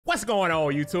What's going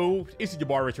on, YouTube? It's your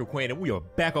boy Retro Quin, and we are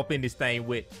back up in this thing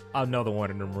with another one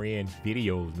of them Ren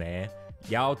videos, man.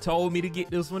 Y'all told me to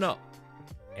get this one up,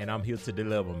 and I'm here to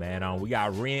deliver, man. We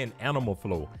got Ren Animal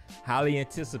Flow, highly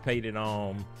anticipated.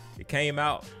 It came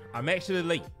out. I'm actually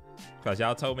late because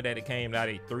y'all told me that it came out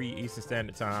at 3 Eastern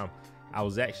Standard Time. I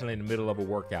was actually in the middle of a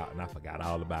workout, and I forgot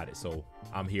all about it. So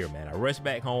I'm here, man. I rushed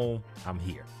back home. I'm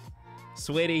here.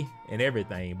 Sweaty and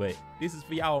everything, but this is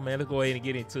for y'all, man. Let's go ahead and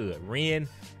get into it. Ren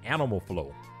Animal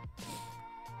Flow.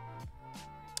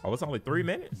 Oh, it's only 3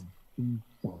 minutes.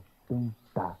 Animal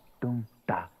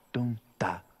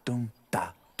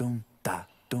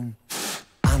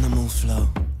flow.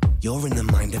 You're in the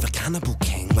mind of a cannibal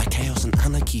king, where chaos and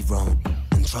anarchy roam,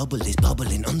 and trouble is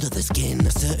bubbling under the skin.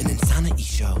 A certain insanity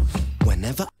shows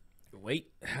whenever.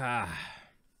 Wait,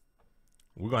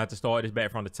 we're gonna have to start this back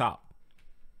from the top.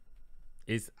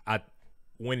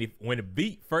 When the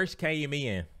beat first came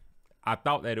in, I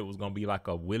thought that it was gonna be like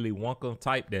a Willy Wonka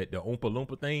type, the Oompa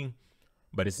Loompa thing,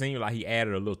 but it seemed like he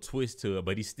added a little twist to it.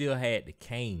 But he still had the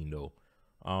cane though,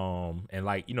 and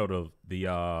like, you know, the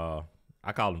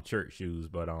I call them church shoes,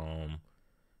 but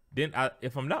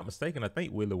if I'm not mistaken, I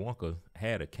think Willy Wonka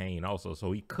had a cane also,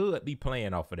 so he could be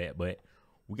playing off of that. But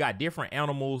we got different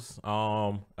animals,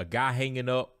 a guy hanging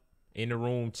up in the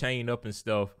room, chained up and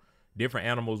stuff. Different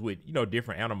animals with, you know,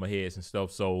 different animal heads and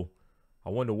stuff. So I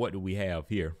wonder, what do we have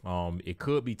here? It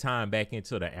could be tying back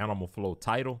into the Animal Flow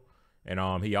title.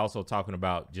 And he also talking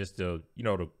about just the, you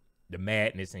know, the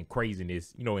madness and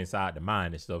craziness, you know, inside the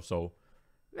mind and stuff. So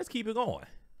let's keep it going.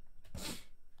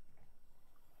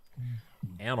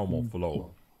 Animal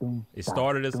Flow. It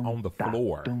started us on the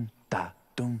floor.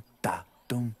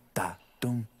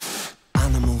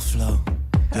 Animal flow.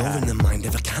 You're in the mind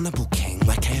of a cannibal king,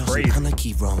 where chaos and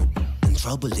anarchy roam, and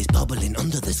trouble is bubbling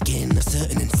under the skin. A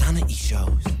certain insanity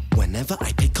shows whenever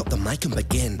I pick up the mic and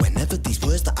begin. Whenever these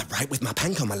words that I write with my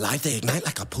pen come alive, they ignite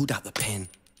like I pulled out the pin.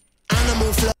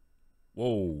 Animal flow.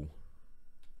 Whoa.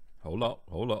 Hold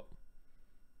up.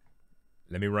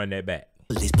 Let me run that back.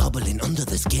 Is bubbling under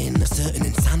the skin. A certain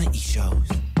insanity shows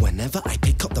whenever I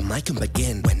pick up the mic and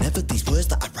begin. Whenever these words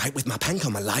that I write with my pen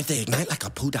come alive, they ignite like I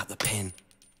pulled out the pin.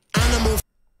 Animal.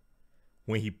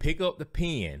 When he pick up the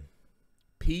pen,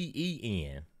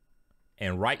 P-E-N,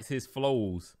 and writes his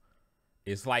flows,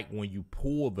 it's like when you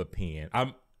pull the pen.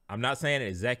 I'm not saying it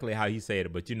exactly how he said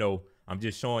it, but you know, I'm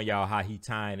just showing y'all how he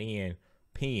tying in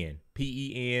pen,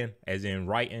 P-E-N, as in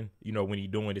writing, you know, when he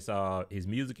doing this his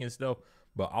music and stuff,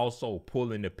 but also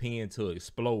pulling the pen to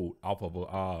explode off of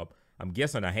a I'm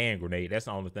guessing a hand grenade. That's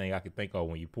the only thing I can think of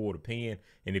when you pull the pen.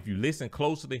 And if you listen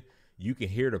closely, you can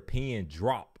hear the pen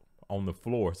drop on the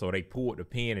floor. So they pulled the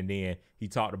pen, and then he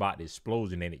talked about the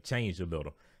explosion, and it changed a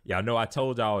little. Y'all know I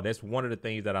told y'all that's one of the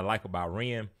things that I like about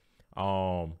Ren.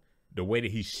 The way that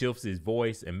he shifts his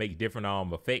voice and make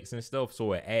different effects and stuff,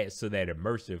 so it adds to that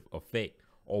immersive effect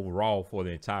overall for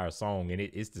the entire song. And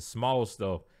it's the small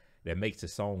stuff that makes the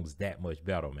songs that much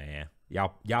better, man.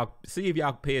 Y'all see if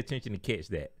y'all pay attention to catch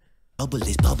that. Bubble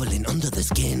is bubbling under the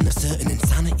skin. A certain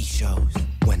insanity shows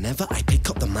whenever I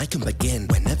pick up the mic and begin.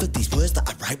 Whenever these words that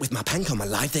I write with my pen come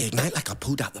alive, they ignite like I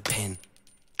pulled out the pin.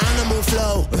 Animal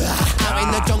flow. Out in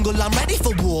the jungle, I'm ready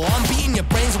for war. I'm beating your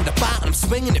brains with a bat, I'm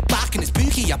swinging it back, and it's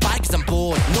spooky. I bite 'cause I'm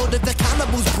bored. Lord of the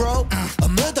cannibals, bro. A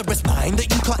murderous mind that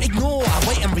you can't ignore. I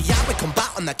wait and react with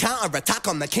combat on the counter attack.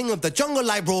 On the king of the jungle,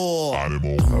 I roar.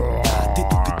 Animal.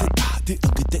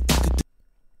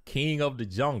 King of the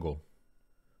jungle,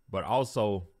 but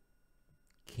also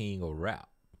king of rap.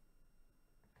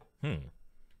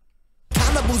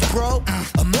 Cannibals, bro.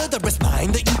 A murderous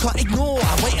mind that you can't ignore.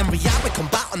 I wait and react with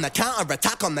combat on the counter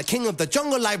attack. On the king of the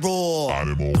jungle, I roar.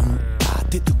 Animal.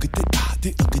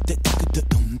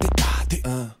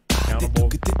 Cannibal,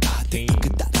 king,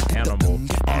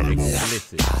 animal,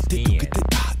 explicit,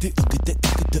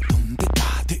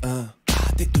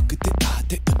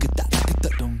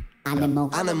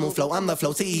 Animal flow, I'm the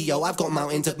flow CEO. I've got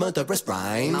mountains of murderous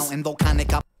rhymes. Mountain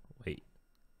volcanic up. Wait,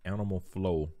 Animal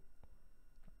Flow.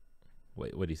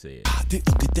 Wait, what he said?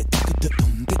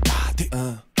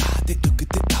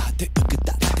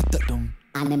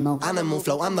 Animal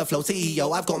flow, I'm the flow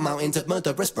CEO. I've got mountains of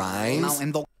murderous rhymes.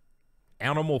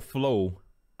 Animal Flow,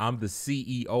 I'm the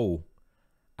CEO.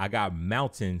 I got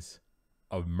mountains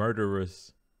of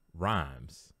murderous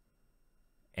rhymes.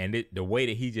 And the way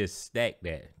that he just stacked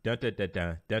that, dun, dun, dun,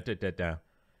 dun, dun, dun, dun, dun.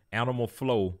 Animal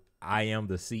Flow, I am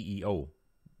the CEO.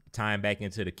 Tying back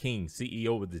into the king.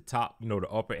 CEO is the top, you know, the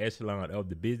upper echelon of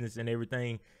the business and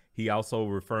everything. He also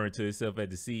referring to himself as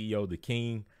the CEO, the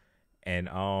king. And,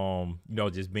 you know,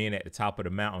 just being at the top of the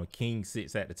mountain, king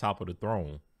sits at the top of the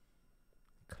throne.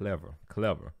 Clever,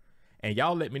 clever. And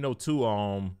y'all let me know too.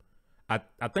 I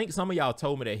think some of y'all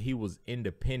told me that he was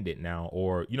independent now,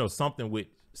 or you know, something with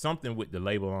the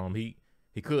label.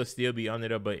 He could still be under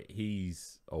there, but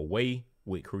he's away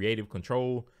with creative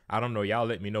control. I don't know. Y'all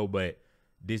let me know. But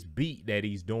this beat that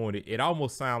he's doing, it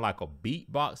almost sounds like a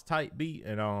beatbox type beat.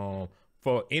 And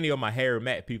for any of my Harry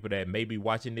Mack people that may be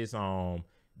watching this,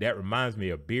 that reminds me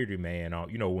of Beardy Man.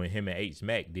 You know, when him and H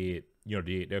Mac did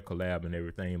their collab and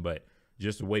everything. But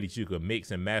just the way that you could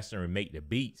mix and master and make the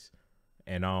beats,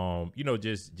 and you know,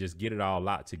 just get it all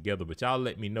out together. But y'all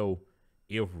let me know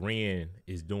if Ren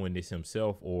is doing this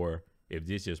himself or if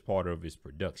this is part of his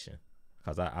production,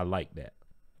 because I like that.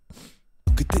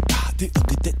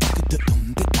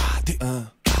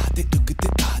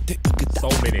 So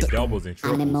many doubles and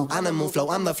triples. Animal flow,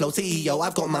 I'm the flow CEO.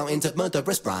 I've got mountains of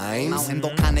murderous rhymes. Mountain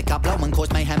volcanic, I blow and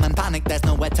cause mayhem and panic. There's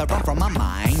nowhere to run from my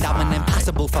mind. I'm an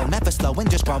impassable foe, never slowing,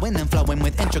 just growing and flowing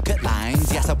with intricate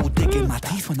lines. Yes, I will dig in my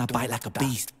teeth when I bite like a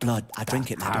beast. Blood, I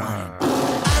drink it like wine.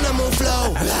 Animal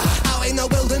flow, out in the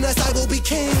wilderness, I will be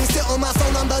king. Sit on my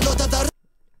throne, I'm the lord of the...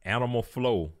 Animal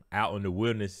flow, out in the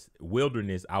wilderness,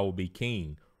 I will be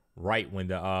king. Right when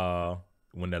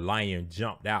the lion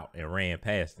jumped out and ran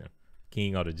past him,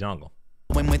 king of the jungle.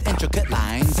 When with intricate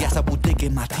lines, yes, I will dig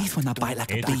in my teeth when I bite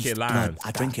like a beast. Lines. Blood,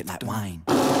 I drink it like wine.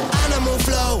 Animal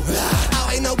flow,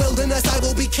 out in the wilderness, I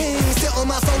will be king. Sit on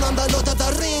my throne, I'm the lord of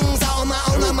the rings. Out on my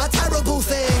own, I'm a terrible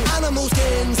thing. Animal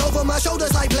skins over my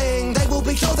shoulders like bling. They will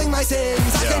be clothing my sins.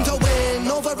 I came to win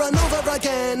over and over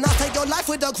again. I'll take your life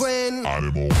with a grin.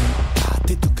 Animal.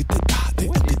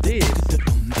 What is this?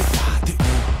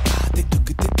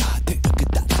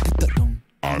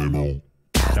 Animal.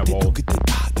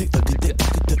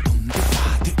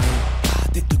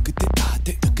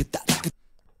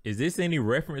 Is this any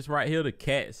reference right here to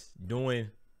cats doing?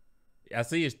 I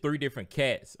see it's 3 different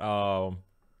cats, and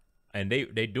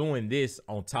they doing this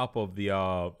on top of the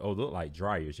look like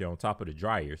dryers. Yeah, on top of the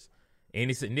dryers.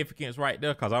 Any significance right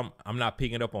there? Cause I'm not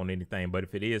picking up on anything, but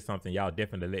if it is something, y'all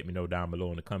definitely let me know down below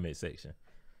in the comment section.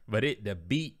 But the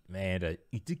beat, man,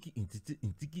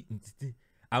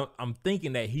 I'm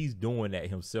thinking that he's doing that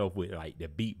himself with like the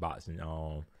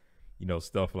beatboxing, you know,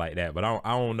 stuff like that. But I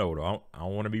don't know though. I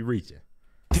don't want to be reaching.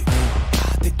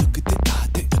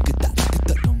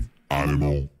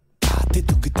 Animal.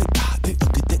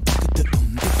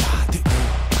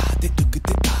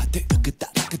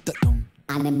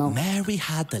 Animal. Mary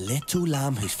had the little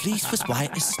lamb whose fleece was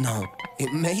white as snow.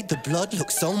 It made the blood look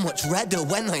so much redder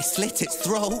when I slit its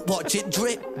throat. Watch it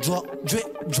drip, drop,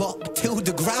 till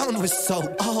the ground was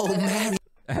soaked. Oh, Mary.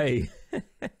 Hey.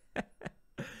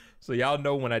 So y'all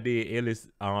know when I did Illest,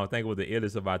 I think it was the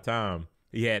Illest of our time,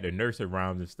 he had the nursery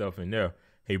rhymes and stuff in there.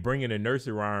 He bringing the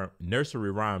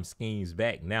nursery rhyme schemes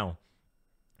back now.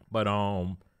 But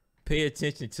pay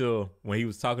attention to when he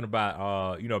was talking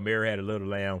about you know, Mary had a little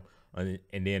lamb. And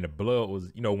then the blood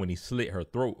was, you know, when he slit her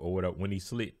throat or whatever, when he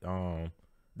slit the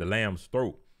lamb's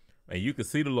throat. And you can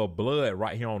see the little blood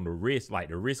right here on the wrist, like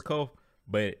the wrist cuff.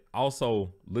 But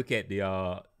also look at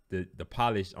the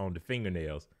polish on the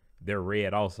fingernails. They're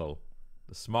red also.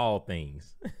 The small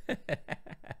things.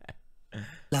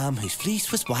 Lamb whose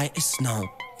fleece was white as snow.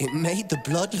 It made the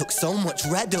blood look so much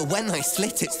redder when I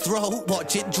slit its throat.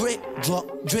 Watch it drip,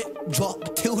 drop,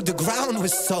 till the ground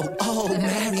was soaked. Oh,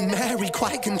 Mary, Mary,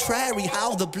 quite contrary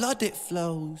how the blood it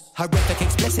flows. Horrific,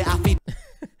 explicit, I feel.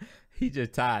 He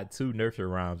just tied 2 nursery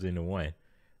rhymes into one.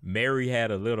 Mary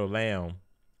had a little lamb,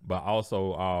 but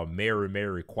also Mary,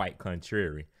 Mary, quite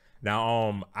contrary.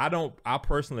 Now, I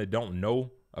personally don't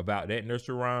know about that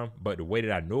nursery rhyme, but the way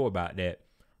that I know about that,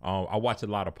 I watch a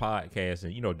lot of podcasts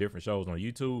and, you know, different shows on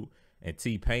YouTube, and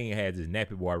T-Pain has his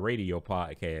Nappy Boy Radio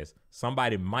podcast.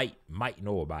 Somebody might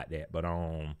know about that, but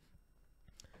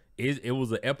it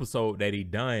was an episode that he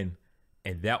done,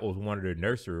 and that was one of the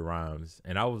nursery rhymes,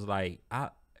 and I was like,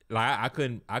 I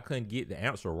couldn't get the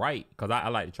answer right because I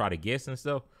like to try to guess and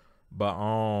stuff, but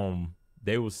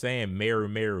they was saying Mary,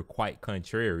 Mary, quite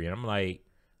contrary, and I'm like,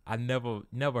 I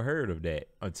never heard of that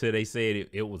until they said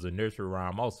it was a nursery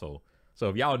rhyme also. So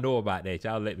if y'all know about that,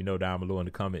 y'all let me know down below in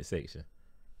the comment section.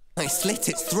 I slit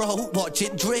its throat, watch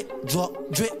it drip, drop,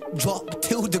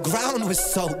 till the ground was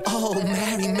soaked. Oh,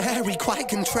 Mary, Mary, quite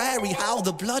contrary how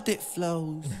the blood it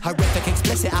flows. Horrific,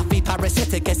 explicit, I be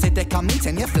parasitic, acidic, I'm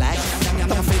eating your flesh.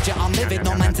 Don't fidget, I'm livid,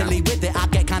 not mentally with it, I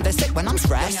get kinda sick when I'm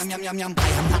stressed. I am the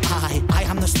eye, I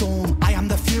am the storm, I am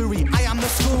the fury, I am the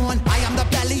scorn, I am the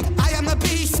belly, I am the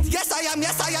beast. Yes, I am,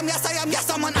 yes, I am, yes, I am, yes,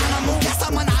 I'm an animal, yes,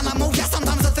 I'm an animal, yes,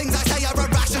 sometimes the things I say are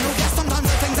irrational, yes, sometimes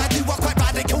the things I do are quite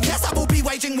radical, yes, I will be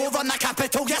waging war on the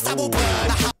capital, yes, I will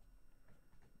burn.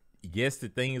 Yes, the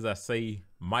things I say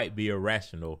might be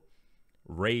irrational,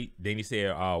 Then he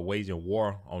said waging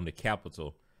war on the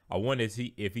Capitol. I wonder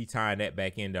if he tied that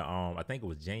back into I think it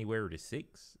was January the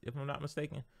 6th, if I'm not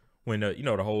mistaken, when the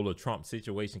the whole Trump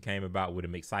situation came about with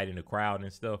him exciting the crowd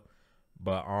and stuff.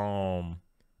 But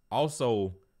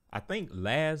also I think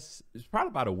it's probably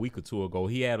about a week or two ago,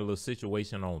 he had a little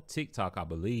situation on TikTok, I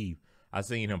believe. I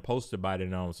seen him post about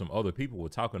it, and some other people were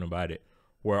talking about it,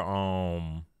 where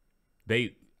I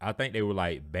think they were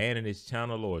like banning his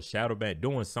channel or shadow ban,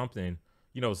 doing something,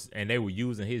 and they were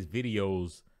using his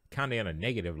videos kind of in a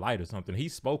negative light or something. He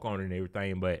spoke on it and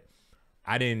everything, but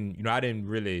I didn't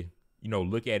really,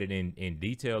 look at it in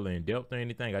detail or in depth or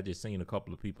anything. I just seen a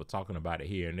couple of people talking about it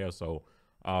here and there. So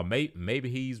maybe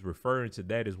he's referring to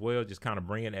that as well, just kind of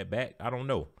bringing that back. I don't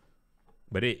know,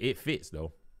 but it fits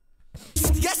though.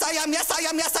 Yes, I am, yes, I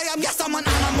am, yes, I am, yes, I'm an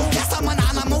animal, yes, I'm an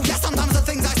animal, yes, sometimes the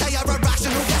things I say are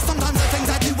irrational, yes, sometimes the things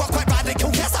I do are quite radical,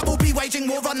 yes, I will be waging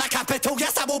war on the capital,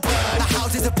 yes, I will burn the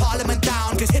houses of parliament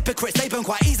down, cause hypocrites, they burn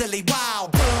quite easily, wow,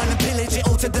 burn and pillage it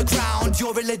all to the ground,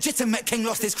 your illegitimate king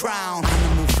lost his crown.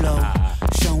 Animal flow,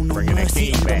 show no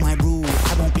mercy under my rule,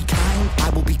 I won't be kind,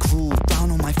 I will be cruel,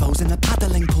 down on my foes in a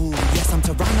paddling pool, yes, I'm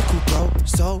tyrannical, bro,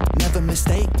 so never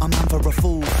mistake, I'm man for a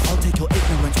fool, I'll take your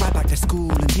ignorance right back to school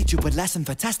and teach you a lesson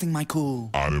for testing my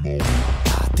cool. Animal. Hey,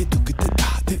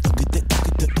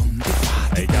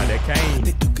 got that cane,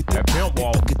 that pimp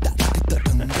walk.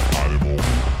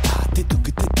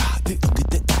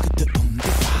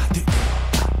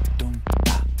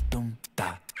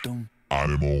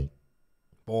 Animal.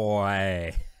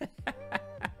 Boy.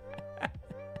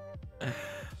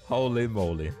 Holy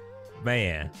moly.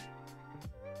 Man.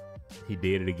 He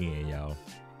did it again, y'all.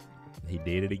 He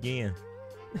did it again.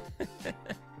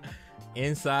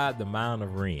 Inside the Mind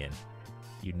of Ren,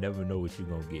 you never know what you're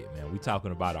gonna get, man. We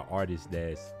talking about an artist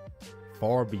that's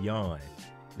far beyond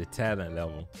the talent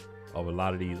level of a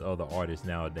lot of these other artists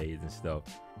nowadays and stuff.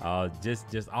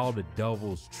 Just all the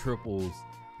doubles, triples,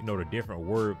 the different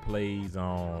word plays,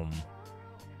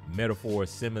 metaphors,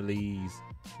 similes,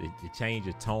 the change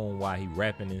of tone while he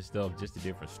rapping and stuff, just the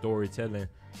different storytelling,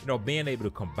 being able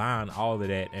to combine all of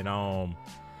that. And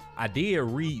I did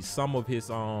read some of his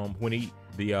when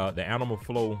the Animal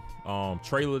Flow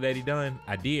trailer that he done.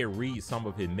 I did read some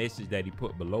of his message that he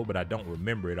put below, but I don't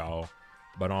remember it all.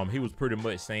 But he was pretty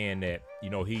much saying that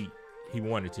he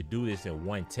wanted to do this in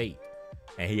one take,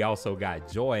 and he also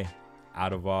got joy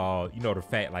out of the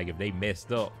fact, like, if they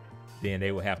messed up, then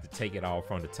they would have to take it all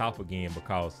from the top again,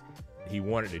 because he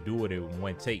wanted to do it in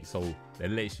one take. So that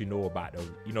lets you know about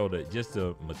the just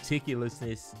the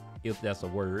meticulousness, if that's a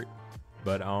word.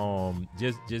 But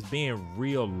just being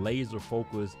real laser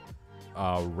focused,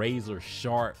 razor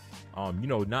sharp,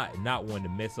 not wanting to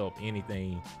mess up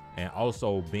anything, and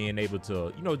also being able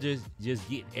to just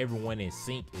get everyone in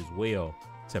sync as well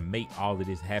to make all of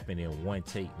this happen in one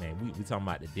take, man. We talking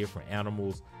about the different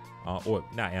animals, or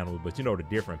not animals, but the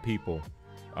different people,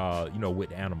 with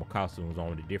the animal costumes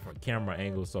on, the different camera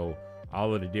angles. So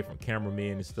all of the different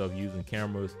cameramen and stuff using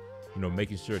cameras,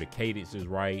 making sure the cadence is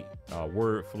right,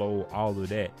 word flow, all of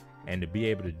that, and to be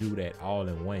able to do that all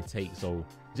in one take. So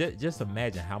just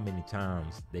imagine how many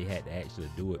times they had to actually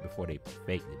do it before they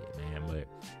perfected it, man. But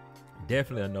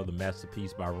definitely another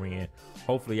masterpiece by Ren.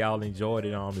 Hopefully y'all enjoyed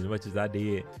it as much as I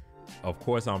did. Of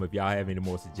course, if y'all have any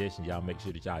more suggestions, y'all make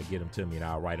sure that y'all get them to me, and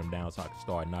I'll write them down so I can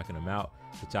start knocking them out.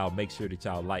 But y'all make sure that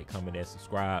y'all like, comment, and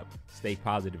subscribe. Stay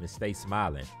positive and stay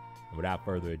smiling. And without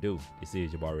further ado, this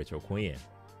is your boy Retro Quin.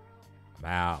 I'm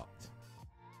out.